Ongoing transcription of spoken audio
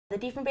The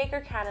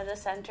Diefenbaker Canada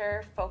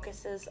Centre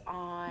focuses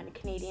on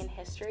Canadian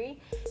history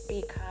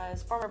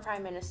because former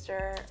Prime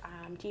Minister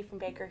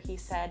Diefenbaker, he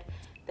said,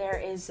 there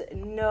is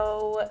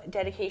no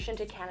dedication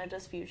to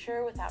Canada's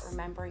future without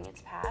remembering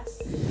its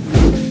past.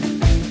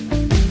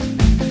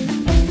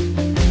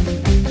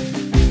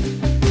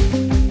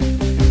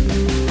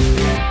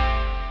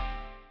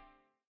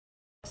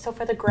 So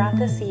for the grant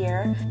this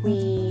year,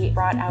 we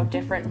brought out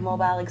different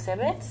mobile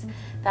exhibits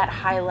that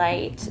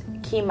highlight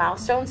key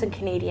milestones in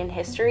Canadian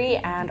history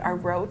and our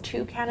road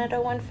to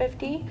Canada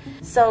 150.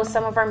 So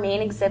some of our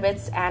main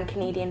exhibits and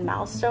Canadian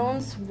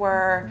milestones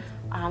were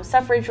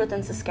suffrage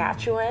within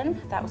Saskatchewan,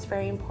 that was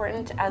very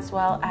important, as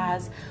well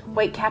as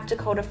Whitecap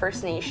Dakota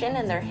First Nation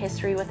and their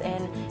history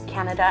within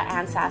Canada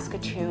and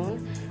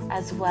Saskatoon,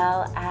 as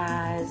well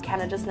as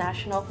Canada's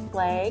national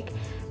flag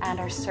and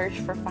our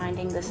search for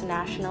finding this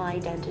national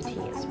identity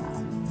as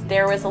well.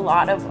 There was a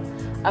lot of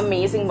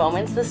amazing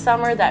moments this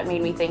summer that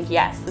made me think,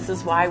 yes, this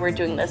is why we're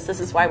doing this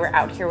is why we're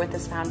out here with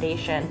this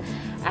foundation.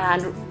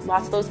 And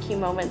lots of those key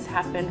moments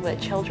happened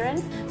with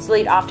children, so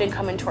they'd often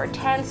come into our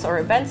tents or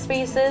event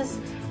spaces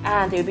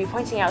and they would be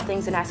pointing out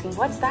things and asking,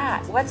 what's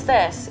that? What's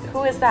this?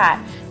 Who is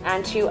that?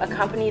 And to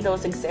accompany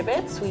those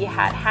exhibits, we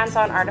had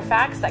hands-on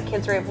artifacts that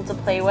kids were able to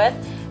play with,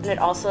 and it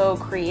also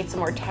creates a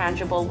more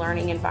tangible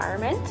learning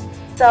environment.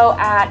 So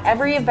at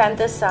every event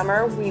this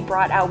summer, we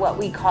brought out what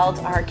we called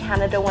our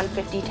Canada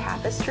 150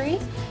 tapestry,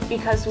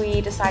 because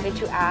we decided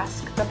to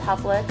ask the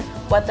public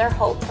what their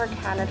hope for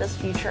Canada's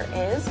future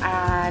is.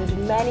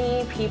 And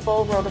many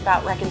people wrote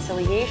about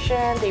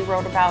reconciliation, they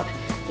wrote about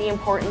the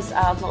importance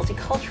of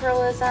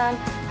multiculturalism,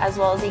 as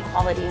well as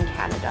equality in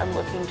Canada,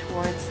 looking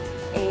towards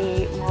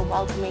a more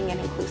welcoming and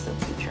inclusive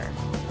future.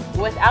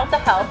 Without the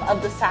help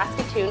of the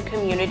Saskatoon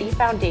Community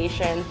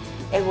Foundation,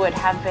 it would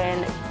have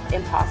been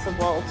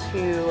impossible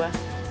to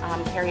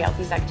carry out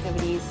these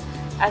activities,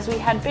 as we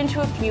had been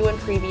to a few in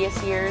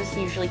previous years,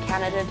 usually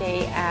Canada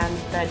Day and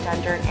the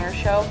Dundurn Air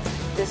Show.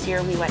 This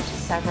year we went to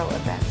several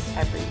events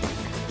every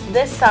week.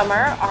 This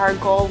summer our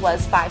goal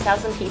was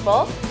 5,000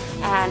 people,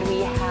 and we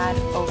had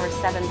over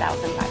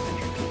 7,500.